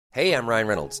Hey, I'm Ryan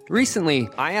Reynolds. Recently,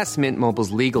 I asked Mint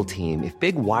Mobile's legal team if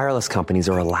big wireless companies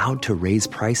are allowed to raise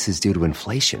prices due to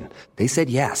inflation. They said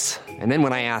yes. And then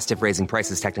when I asked if raising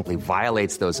prices technically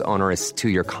violates those onerous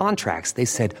two-year contracts, they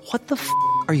said, "What the f***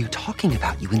 are you talking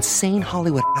about, you insane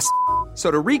Hollywood ass?" So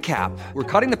to recap, we're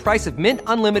cutting the price of Mint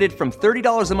Unlimited from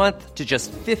 $30 a month to just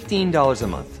 $15 a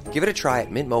month. Give it a try at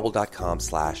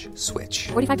mintmobile.com/switch.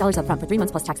 $45 up front for 3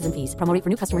 months plus taxes and fees. Promo rate for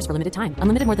new customers for limited time.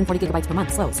 Unlimited more than 40 gigabytes per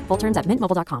month. Slows full terms at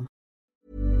mintmobile.com.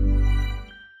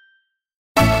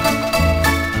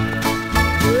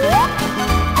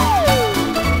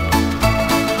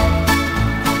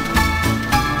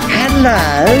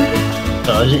 Hello.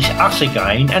 Does it's us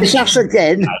again, and It's us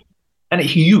again. and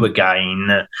it's you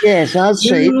again. Yes, I'll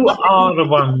see. You are the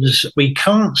ones we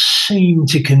can't seem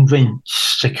to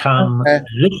convince to come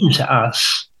listen to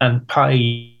us and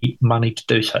pay money to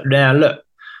do so. Now, look,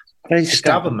 Very the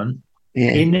stubborn. government,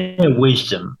 Yeah. in their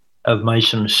wisdom, have made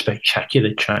some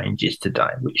spectacular changes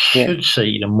today, which should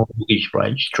see the mortgage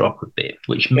rates drop a bit,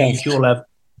 which means you'll have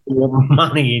more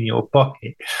money in your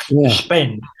pocket to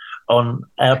spend on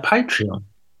our Patreon.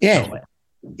 Yeah.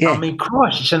 I mean,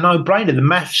 Christ, it's a no-brainer. The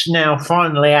maths now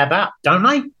finally add up, don't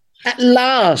they? At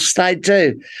last, I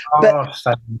do. But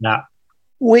That.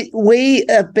 we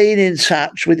have been in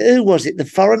touch with, who was it? The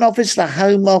Foreign Office, the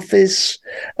Home Office,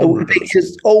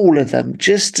 because all of them,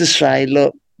 just to say,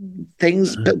 look,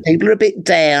 but people are a bit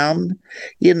down,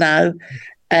 you know.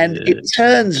 And it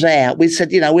turns out, we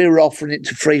said, you know, we were offering it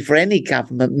to free for any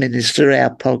government minister, our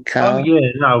podcast. Oh,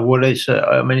 yeah, no, well, it's,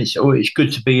 I mean, it's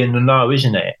good to be in the know,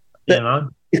 isn't it? But you know?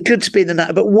 It's good to be in the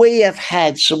know, but we have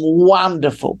had some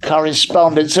wonderful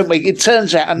correspondence, haven't we? It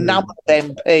turns out a number of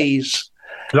MPs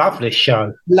love this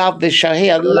show. Love this show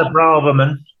here. Suella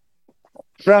Braverman.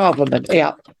 Braverman,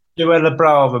 yeah. Suella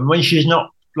Braverman, when she's not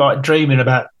like dreaming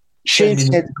about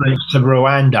sending people to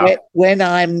Rwanda. When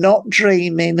I'm not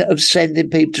dreaming of sending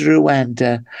people to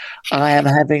Rwanda, I am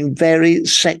having very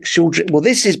sexual. Well,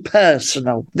 this is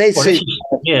personal. This is.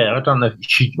 Yeah, I don't know.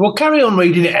 Well, carry on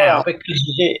reading it out because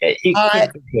it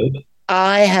could be good.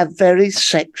 I have very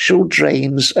sexual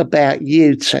dreams about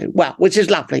you two. Well, which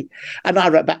is lovely, and I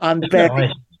wrote back. I'm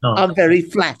very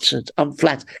flattered. I'm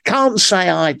flattered. Can't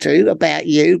say I do about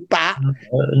you, but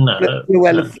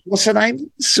Suella, what's her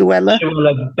name? Suella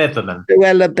Beverman.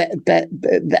 Suella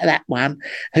that one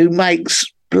who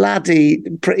makes bloody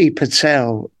Pretty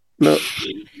Patel look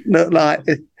like.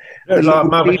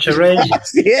 Mother Teresa.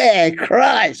 Yeah,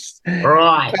 Christ.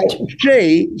 Right.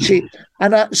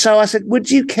 So I said,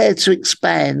 would you care to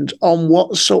expand on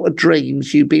what sort of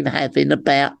dreams you've been having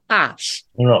about us?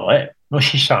 Right. What's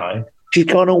she saying? She's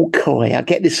gone all coy. I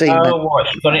get this email. Oh, what?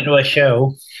 She's gone into her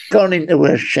shell. Gone into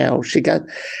her shell. She goes,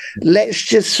 let's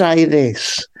just say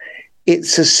this.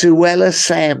 It's a Suella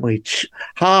sandwich.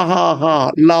 Ha, ha,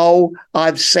 ha. Lol,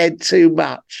 I've said too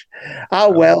much. Oh,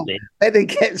 well, better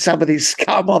get some of this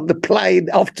scum on the plane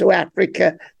off to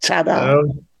Africa. Ta-da.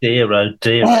 Oh, dear.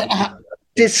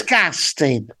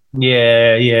 Disgusting.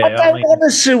 Yeah. I don't want a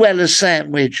Suella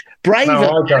sandwich. Braver.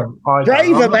 No, I don't.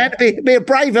 Braver man. Be a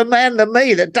braver man than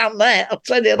me that done that. I'll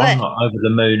tell you that. I'm not over the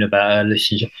moon about her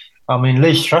listening. I mean,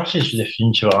 Liz Truss is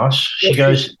listening to us. She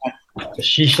goes,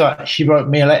 she's like, she wrote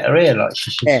me a letter here. Like,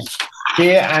 she said,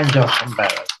 Dear Angela and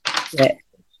Barry. Yeah.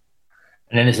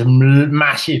 And then there's a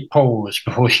massive pause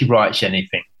before she writes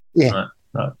anything. Yeah.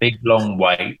 Like, big, long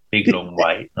wait.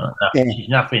 Like, there's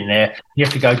nothing there. You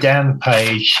have to go down the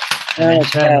page and then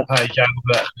turn the page over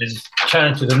and then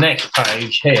turn to the next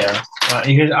page here. Right,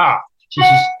 and he goes,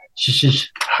 she says,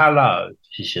 hello.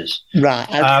 She says,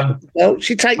 right. Well,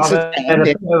 she takes I've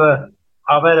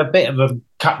had a bit of a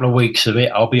couple of weeks of it,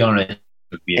 I'll be honest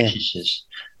with you. She says,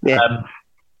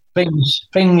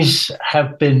 things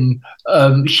have been,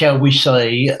 shall we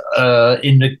say,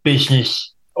 in the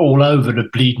business all over the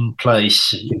bleeding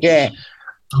place. Yeah.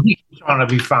 I think she's trying to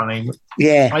be funny.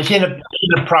 Yeah. It's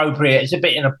inappropriate. It's a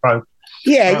bit inappropriate.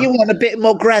 Yeah, you want a bit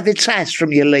more gravitas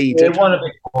from your leader. You want a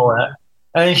bit more.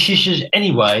 And she says,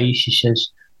 anyway,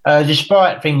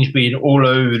 despite things being all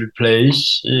over the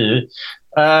place,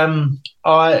 when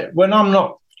I'm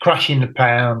not crushing the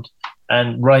pound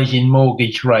and raising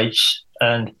mortgage rates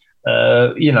and,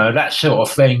 that sort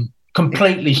of thing,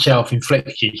 completely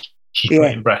self-inflicted, she's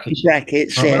put in brackets.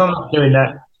 When I'm not doing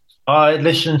that, I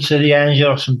listen to the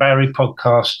Angelos and Barry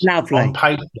podcast on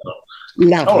Patreon.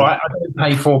 All right, I don't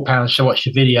pay £4 to watch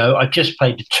the video. I just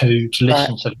paid the £2 to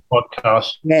listen to the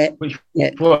podcast, which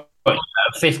was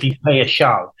 50p a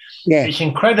show. Yeah. It's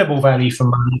incredible value for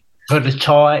money for the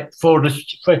time.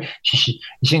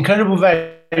 It's incredible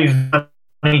value for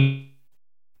money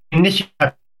in this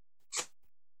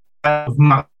of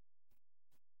money.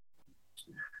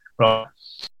 Right.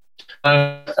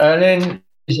 And then,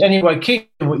 anyway,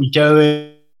 keep doing what you're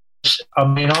doing. I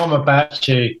mean, I'm about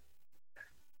to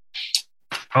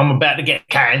get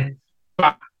canned,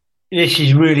 but this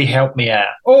has really helped me out.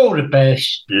 All the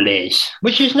best, Liz,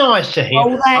 which is nice to hear.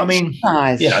 Oh, that's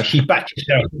nice. You know, she's backed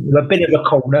herself in a bit of a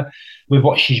corner with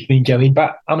what she's been doing,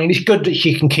 but I mean, it's good that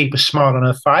she can keep a smile on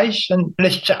her face and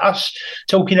listen to us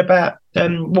talking about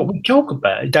what we talk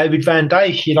about. David Van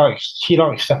Day, she likes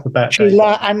stuff about.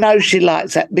 I know she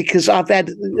likes that because I've had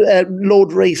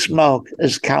Lord Rees-Mogg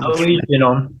has come. Oh, he's been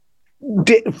on.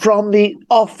 From the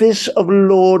office of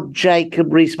Lord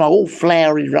Jacob Rees-Mogg, all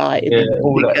flowery, right? Yeah,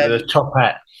 all the top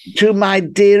hat. To my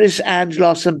dearest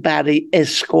Angelos and Barry,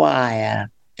 Esquire.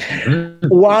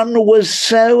 One was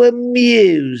so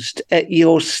amused at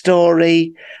your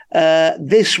story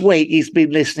this week.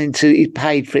 He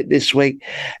paid for it this week.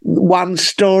 One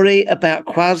story about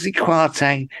Kwasi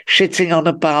Kwarteng shitting on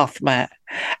a bath mat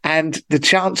and the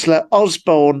Chancellor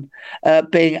Osborne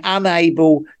being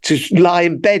unable to lie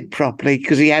in bed properly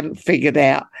because he hadn't figured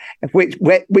out which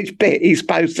bit he's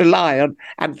supposed to lie on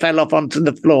and fell off onto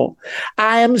the floor.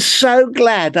 I am so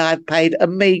glad I've paid a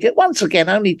meagre, once again,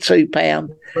 only £2.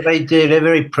 But they do, they're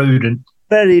very prudent.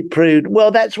 Very prudent.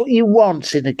 Well, that's what you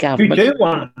want in a government. You do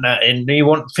want that you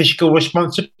want fiscal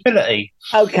responsibility.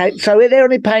 Okay, so they're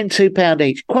only paying £2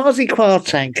 each. Kwasi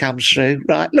Kwarteng comes through,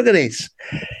 right? Look at this.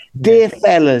 Dear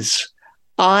fellas,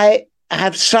 I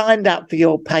have signed up for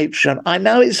your Patreon. I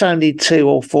know it's only £2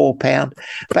 or £4,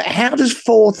 but how does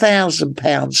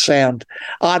 £4,000 sound?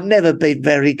 I've never been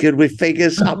very good with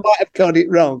figures. I might have got it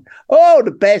wrong. Oh,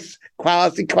 the best,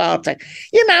 Kwasi Kwarteng.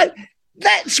 You know,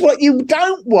 that's what you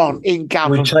don't want in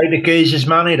government. We take the geezer's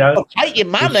money, though. Oh, take your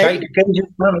money. Take the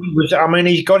geezer's money. I mean,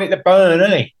 he's got it to burn,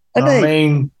 hasn't he? I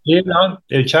mean, you know,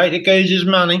 he'll take the geezer's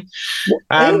money.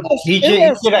 He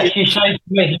did actually say to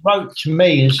me, he wrote to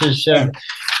me and says,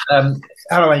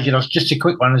 hello, Angelos, just a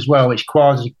quick one as well. It's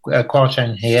Kwasi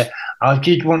Kwarteng here. I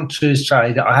did want to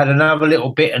say that I had another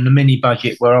little bit in the mini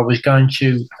budget where I was going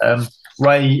to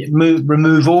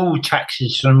remove all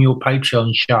taxes from your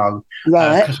Patreon show.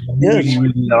 Right. Because I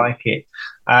really like it.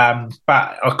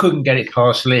 But I couldn't get it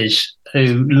past Liz,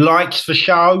 who likes the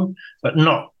show, but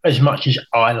not as much as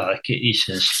I like it, he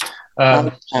says.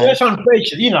 So that's unfair.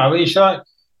 You know, it's like,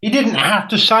 he didn't have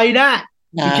to say that.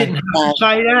 He didn't have to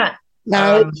say that.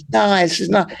 No, it's nice. It's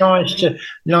not nice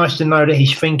to know that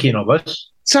he's thinking of us.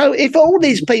 So if all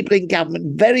these people in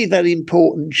government, very, very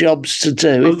important jobs to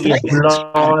do.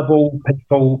 Reliable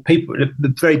people,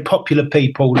 the very popular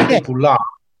people that people love.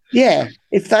 Yeah,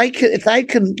 if they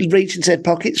can reach into their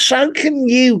pockets, so can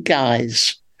you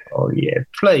guys. Oh, yeah,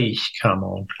 please, come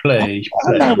on, please.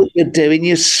 I know what you're doing.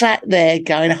 You're sat there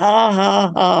going, ha,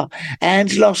 ha, ha,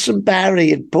 Angelos and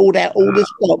Barry, and pulled out all the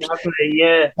stops.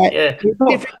 Yeah.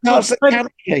 Different parts of the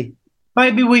country.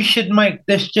 Maybe we should make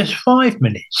this just 5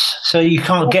 minutes so you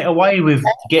can't get away with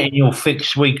getting your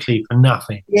fix weekly for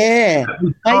nothing. Yeah.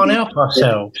 We can't help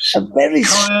ourselves. A very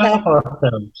stubborn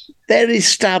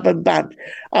bunch.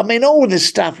 I mean, all the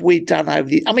stuff we've done over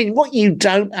the... I mean, what you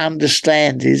don't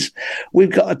understand is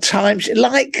we've got a time...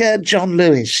 Like John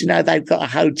Lewis, you know, they've got a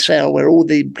hotel where all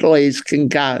the employees can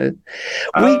go.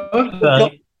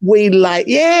 We like,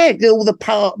 all the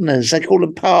partners. They call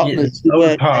them partners.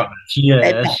 Yeah, partners,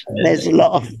 yes. There's a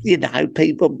lot of, you know,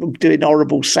 people doing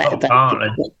horrible Saturday.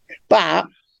 But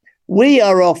we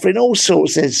are offering all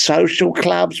sorts. There's social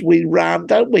clubs we run,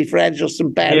 don't we, for Angelos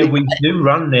and Barry? Yeah, we do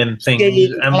run them things.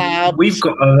 And we've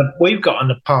got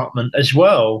an apartment as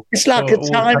well. It's like a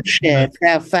timeshare for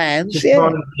our fans. Yeah.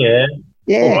 All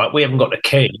right, we haven't got the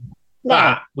key,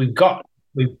 but we've got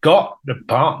the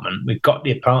apartment. We've got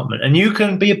the apartment, and you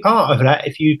can be a part of that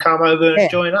if you come over and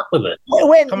join up with it.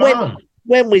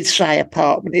 When we say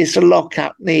apartment, it's a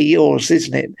lock-up near yours,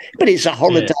 isn't it? But it's a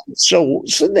holiday of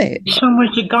sorts, isn't it? It's somewhere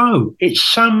to go. It's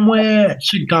somewhere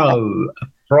to go. A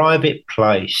private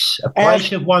place, a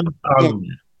place of one's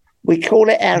own. We call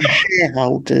it our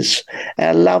shareholders,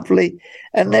 our lovely,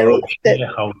 and they're all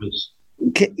shareholders.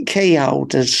 Key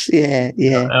holders, yeah.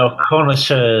 Our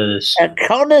connoisseurs. Of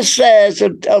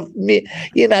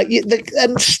you know,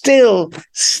 and still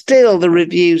the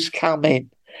reviews come in.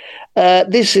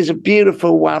 This is a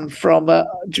beautiful one from. Do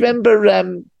you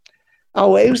remember?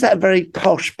 Who's that very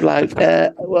posh bloke?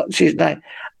 What's his name?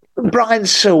 Brian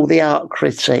Saul, the art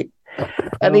critic.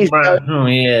 And he's I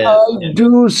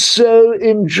do so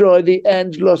enjoy the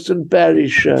Angelos and Barry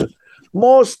show.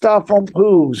 More stuff on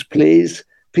poos, please.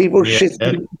 People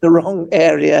shitting in the wrong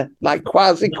area, like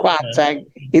Kwasi Kwarteng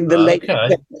in the lake.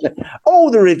 All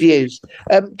the reviews.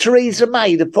 Theresa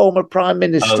May, the former Prime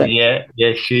Minister. Oh, yeah,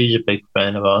 she's a big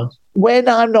fan of ours. when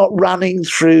I'm not running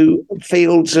through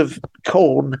fields of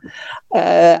corn,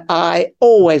 I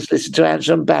always listen to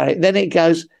Angela and Barry. Then it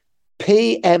goes,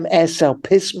 PMSL,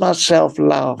 piss myself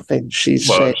laughing, she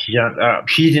said.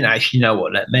 She didn't actually know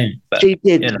what that meant. But, she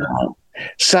didn't know.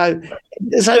 So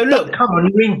look, come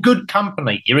on, you're in good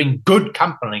company. You're in good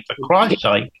company, for Christ's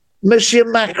sake. Monsieur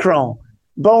Macron,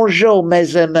 bonjour,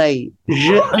 mes amis.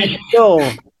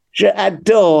 Je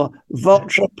adore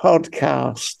votre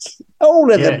podcast.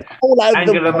 All of them, all over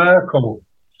Angela Merkel.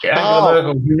 Angela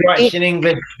Merkel, who writes in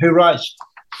English, who writes,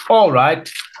 all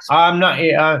right, I am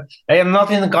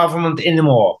not in the government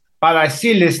anymore, but I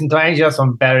still listen to Angela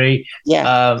and Barry,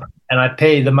 and I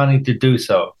pay the money to do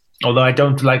so, although I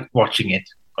don't like watching it.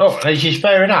 Oh, which is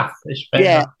fair enough.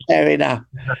 Fair enough.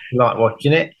 I like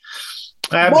watching it.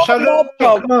 Come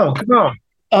on.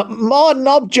 More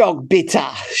knob jog bitter,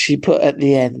 she put at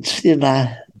the end, you know.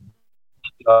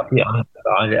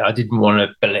 I didn't want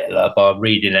to belittle her by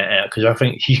reading it out because I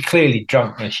think she's clearly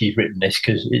drunk when she's written this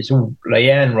because it's all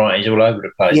Leanne writing's all over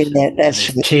the place. Yeah,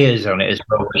 there's tears on it as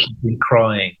well. She's been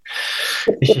crying.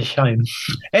 It's a shame.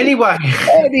 Anyway,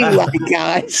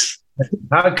 guys.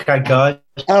 Okay, guys.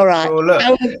 All right. So look,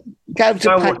 go to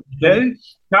what to do.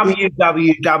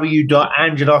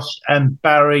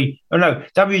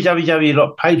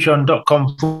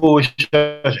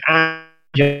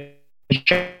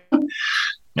 www.patreon.com/Angela.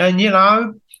 And, you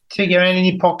know, stick your hand in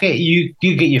your pocket, you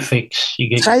get your fix.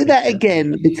 Say that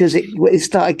again because it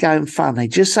started going funny.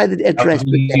 Just say the address.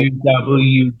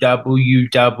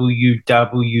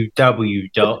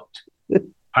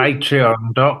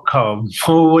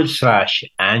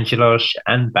 www.patreon.com/Angelos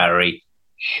and Barry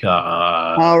Show.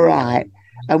 All right.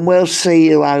 And we'll see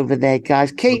you over there,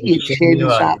 guys. Keep your chins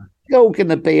up. It's all going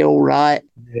to be all right.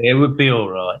 It would be all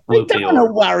right. We don't want to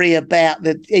worry about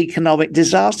the economic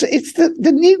disaster. It's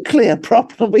the nuclear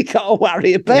problem we got to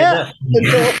worry about.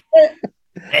 Don't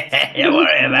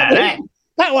worry about that.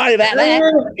 Don't worry about that.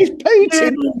 It's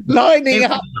Putin lining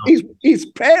up his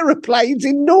aeroplanes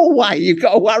in Norway you've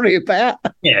got to worry about.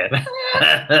 Yeah.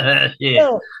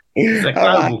 Yeah. It's a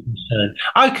global concern.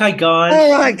 Okay, guys.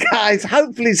 All right, guys.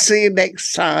 Hopefully see you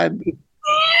next time.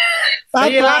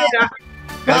 See you later.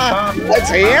 Bye.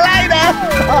 See you later.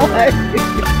 Bye.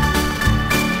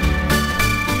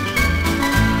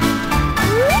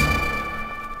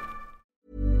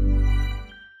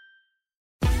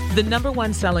 The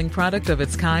 #1 selling product of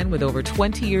its kind with over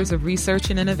 20 years of research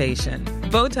and innovation.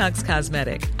 Botox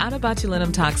Cosmetic, out of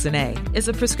botulinum toxin A, is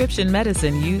a prescription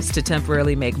medicine used to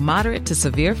temporarily make moderate to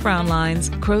severe frown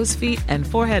lines, crow's feet, and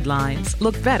forehead lines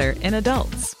look better in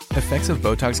adults. Effects of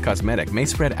Botox Cosmetic may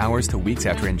spread hours to weeks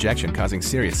after injection, causing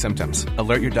serious symptoms.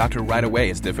 Alert your doctor right away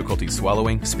as difficulty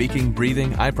swallowing, speaking,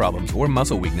 breathing, eye problems, or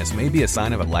muscle weakness may be a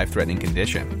sign of a life-threatening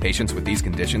condition. Patients with these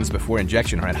conditions before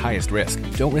injection are at highest risk.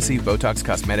 Don't receive Botox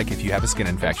Cosmetic if you have a skin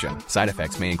infection. Side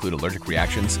effects may include allergic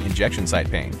reactions, injection site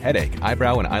pain, headache,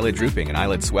 eyebrow and eyelid drooping, and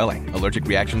eyelid swelling. Allergic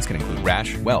reactions can include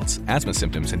rash, welts, asthma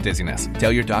symptoms, and dizziness.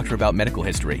 Tell your doctor about medical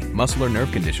history, muscle or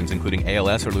nerve conditions including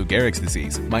ALS or Lou Gehrig's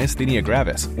disease, myasthenia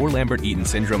gravis, or Lambert-Eaton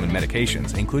syndrome and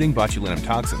medications, including botulinum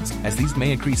toxins, as these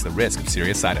may increase the risk of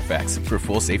serious side effects. For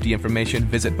full safety information,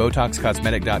 visit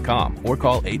BotoxCosmetic.com or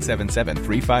call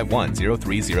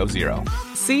 877-351-0300.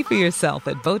 See for yourself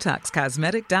at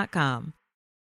BotoxCosmetic.com.